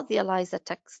all the ELISA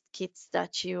test kits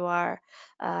that you are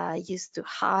used to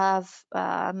have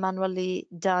manually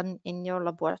done in your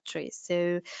laboratory.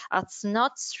 So it's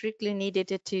not strictly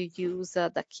needed to use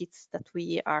the kits that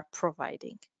we are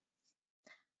providing.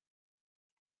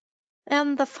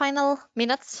 And the final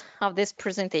minutes of this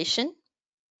presentation,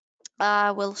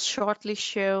 I will shortly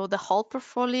show the whole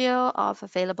portfolio of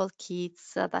available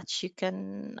kits that you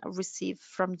can receive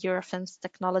from Eurofins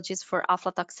Technologies for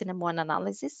aflatoxin M1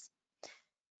 analysis.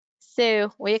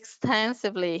 So we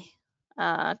extensively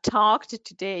talked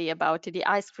today about the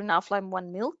ice cream AFLA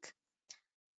M1 milk.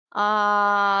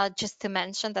 Just to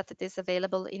mention that it is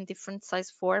available in different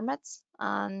size formats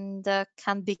and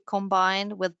can be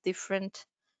combined with different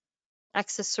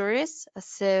accessories.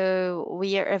 So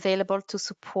we are available to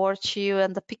support you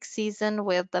in the peak season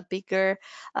with the bigger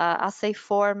assay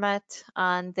format,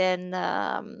 and then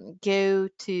go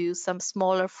to some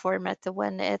smaller format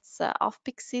when it's off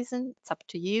peak season. It's up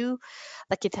to you.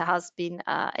 Like, it has been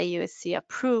AOAC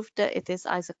approved, it is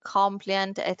ISO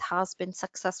compliant, it has been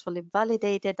successfully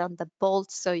validated on the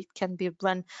bolt, so it can be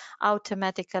run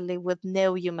automatically with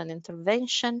no human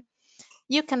intervention.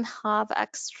 You can have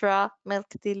extra milk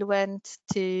diluent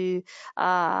to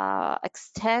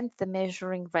extend the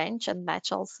measuring range and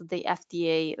match also the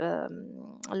FDA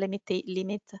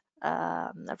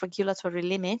regulatory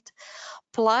limit.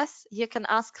 Plus, you can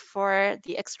ask for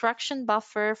the extraction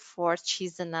buffer for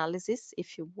cheese analysis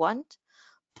if you want.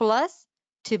 Plus,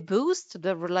 to boost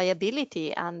the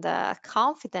reliability and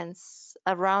confidence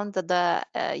around the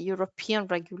European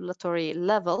regulatory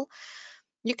level,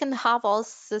 you can have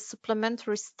also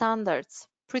supplementary standards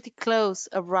pretty close,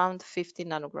 around 50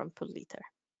 nanogram per liter.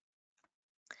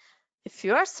 If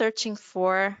you are searching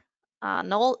for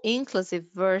an all-inclusive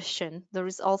version, there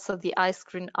is also the ice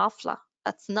cream AFLA.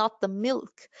 That's not the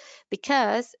milk,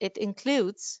 because it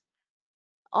includes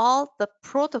all the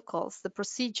protocols, the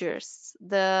procedures,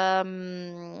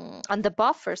 and the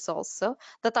buffers also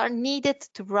that are needed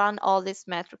to run all these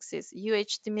matrices: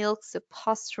 UHT milk, so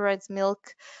pasteurized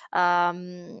milk,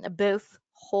 both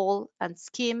whole and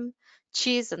skim,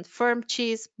 cheese and firm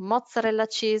cheese, mozzarella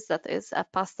cheese, that is a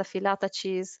pasta filata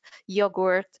cheese,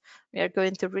 yogurt. We are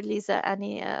going to release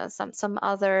some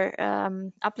other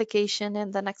application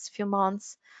in the next few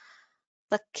months.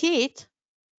 The kit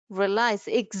relies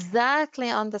exactly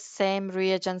on the same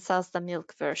reagents as the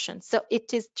milk version. So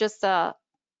it is just a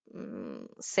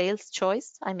sales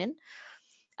choice. I mean,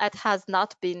 it has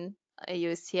not been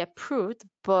AOAC approved,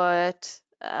 but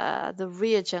the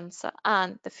reagents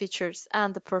and the features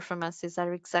and the performances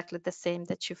are exactly the same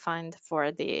that you find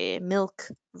for the milk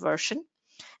version.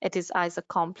 It is ISO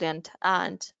compliant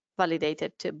and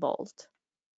validated to bolt.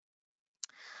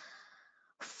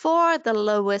 For the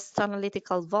lowest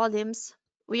analytical volumes,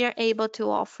 we are able to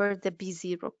offer the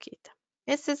B0 kit.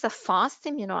 This is a fast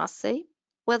immunoassay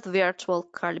with virtual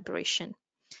calibration.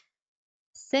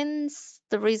 Since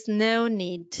there is no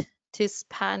need to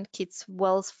span kits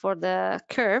wells for the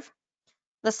curve,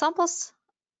 the samples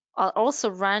are also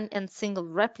run in single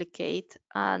replicate,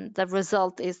 and the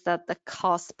result is that the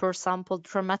cost per sample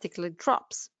dramatically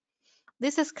drops.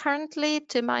 This is currently,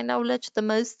 to my knowledge, the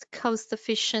most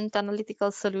cost-efficient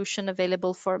analytical solution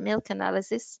available for milk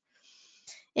analysis.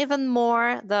 even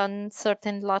more than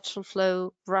certain lateral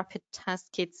flow rapid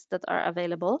test kits that are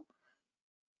available.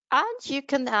 And you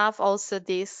can have also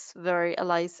this very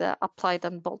ELISA applied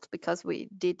on bolt, because we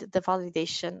did the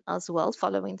validation as well,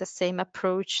 following the same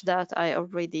approach that I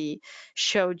already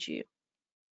showed you.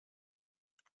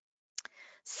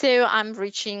 So I'm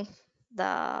reaching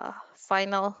the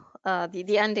final,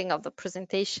 the ending of the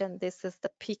presentation. This is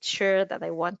the picture that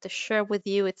I want to share with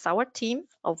you. It's our team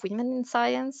of women in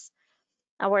science.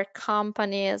 Our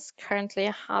company is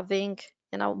currently having,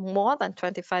 more than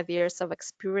 25 years of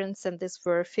experience in this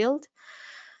very field.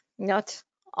 Not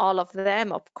all of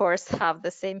them, of course, have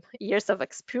the same years of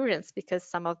experience, because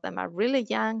some of them are really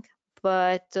young,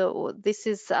 but this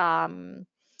is an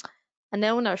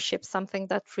ownership, something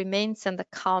that remains in the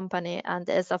company and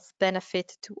is of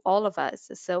benefit to all of us.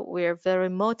 So we're very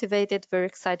motivated, very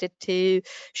excited to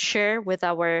share with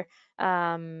our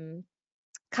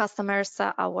customers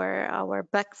our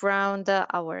background,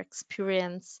 our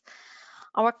experience.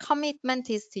 Our commitment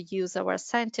is to use our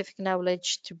scientific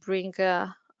knowledge to bring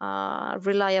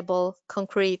reliable,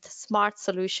 concrete, smart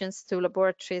solutions to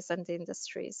laboratories and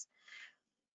industries.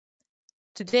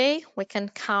 Today, we can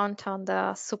count on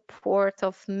the support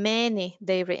of many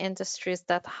dairy industries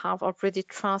that have already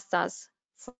trusted us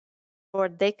for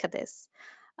decades.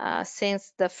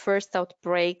 Since the first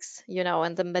outbreaks,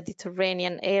 in the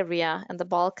Mediterranean area and the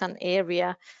Balkan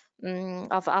area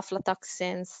of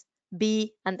aflatoxins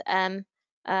B and M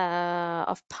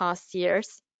of past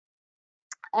years.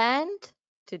 And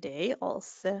today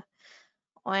also,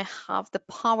 I have the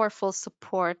powerful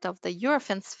support of the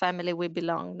Eurofins family we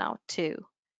belong now to.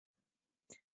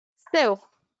 So,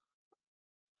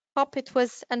 hope it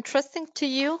was interesting to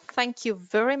you. Thank you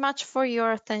very much for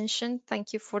your attention.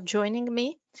 Thank you for joining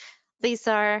me. These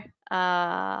are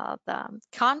the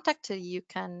contact you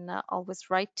can always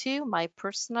write to, my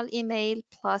personal email,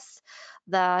 plus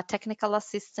the technical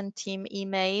assistant team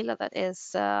email that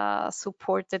is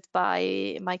supported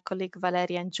by my colleague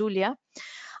Valeria and Julia.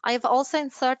 I have also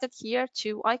inserted here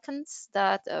 2 icons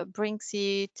that brings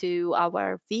you to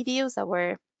our videos,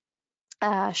 our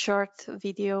short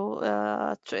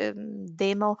video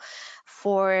demo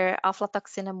for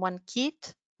Aflatoxin M1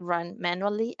 kit run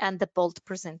manually and the bolt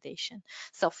presentation.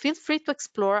 So feel free to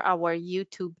explore our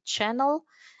YouTube channel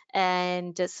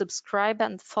and subscribe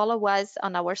and follow us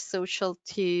on our social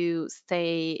to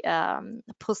stay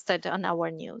posted on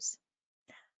our news.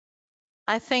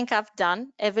 I think I've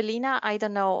done. Evelina, I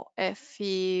don't know if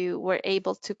you were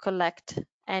able to collect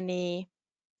any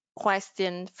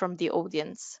question from the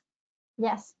audience.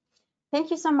 Yes. Thank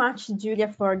you so much, Julia,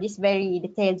 for this very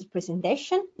detailed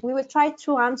presentation. We will try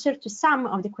to answer to some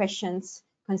of the questions,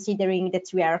 considering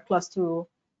that we are close to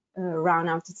run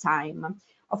out of time.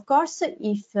 Of course,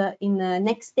 if in the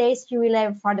next days you will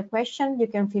have further questions, you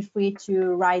can feel free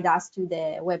to write us to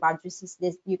the web addresses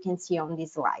that you can see on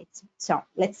these slides. So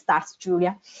let's start,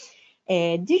 Julia.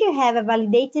 Do you have a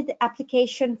validated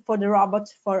application for the robot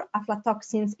for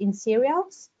aflatoxins in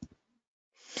cereals?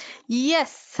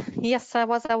 Yes, I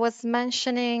was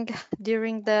mentioning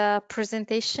during the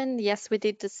presentation. Yes, we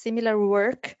did similar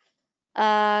work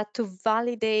to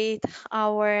validate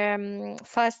our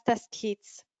fast test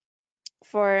kits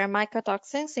for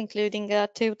mycotoxins, including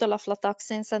total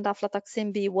aflatoxins and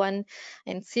aflatoxin B1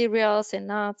 in cereals, in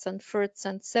nuts and fruits,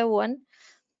 and so on.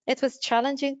 It was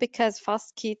challenging because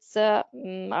fast kits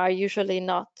are usually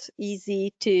not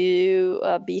easy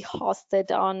to be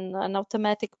hosted on an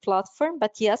automatic platform.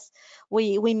 But yes,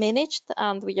 we managed,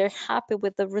 and we are happy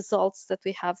with the results that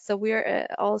we have. So we're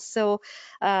also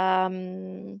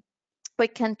we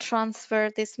can transfer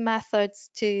these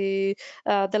methods to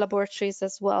the laboratories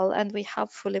as well, and we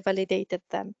have fully validated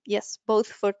them. Yes, both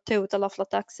for total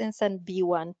aflatoxins and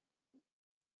B1.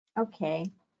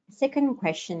 Okay. Second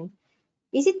question.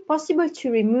 Is it possible to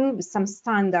remove some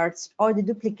standards or the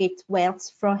duplicate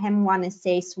wells from M1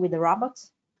 assays with a robot?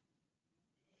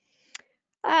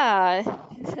 Ah,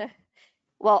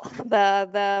 well,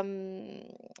 the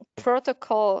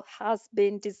protocol has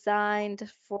been designed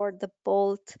for the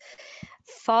bolt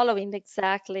following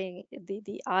exactly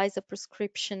the ISO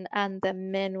prescription and the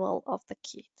manual of the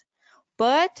kit.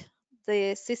 But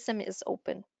the system is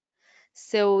open.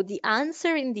 So the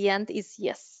answer in the end is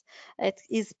yes. It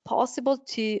is possible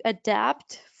to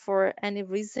adapt for any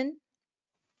reason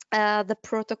the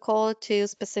protocol to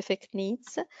specific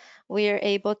needs. We are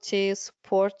able to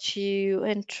support you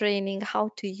in training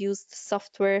how to use the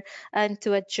software and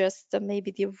to adjust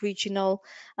maybe the original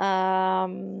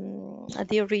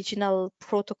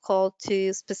protocol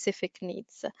to specific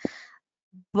needs.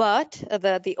 but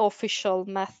the official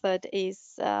method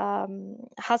is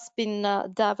has been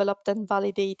developed and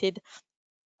validated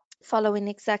following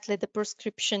exactly the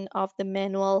prescription of the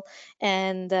manual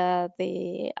and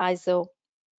the ISO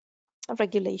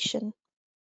regulation.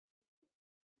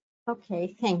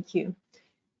 Okay, thank you.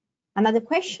 Another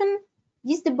question,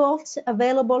 is the bolt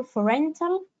available for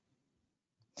rental?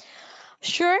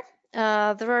 Sure,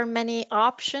 there are many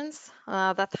options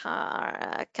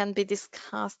that can be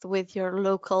discussed with your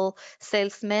local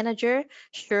sales manager.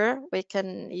 Sure,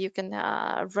 you can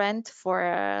rent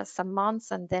for some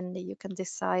months and then you can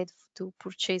decide to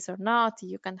purchase or not.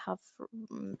 You can have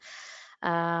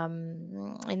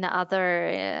in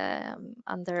other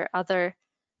under other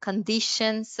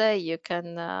conditions you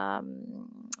can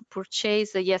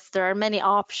purchase. Yes, there are many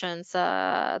options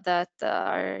that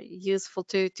are useful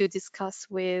to discuss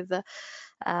with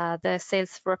the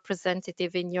sales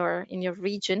representative in your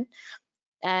region.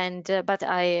 And but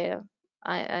I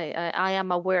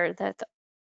am aware that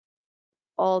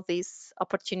all these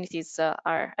opportunities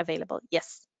are available.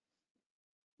 Yes.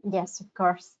 Yes, of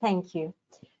course, thank you.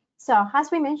 So as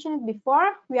we mentioned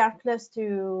before, we are close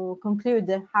to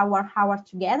conclude our hour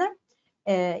together.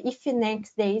 If in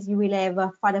next days you will have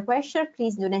further questions,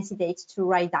 please don't hesitate to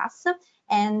write us.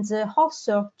 And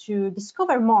also to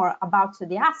discover more about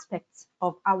the aspects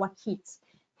of our kits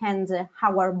and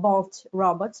our Bolt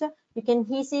robot, you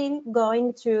can easily go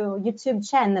into YouTube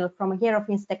channel from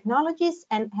Aerofins Technologies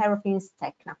and Aerofins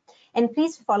Techna. And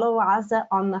please follow us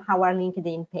on our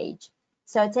LinkedIn page.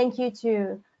 So thank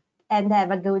you and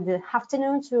have a good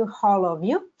afternoon to all of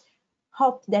you.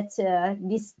 Hope that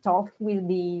this talk will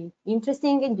be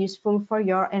interesting and useful for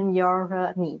your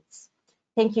needs.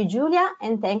 Thank you, Julia,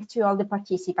 and thanks to all the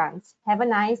participants. Have a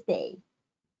nice day.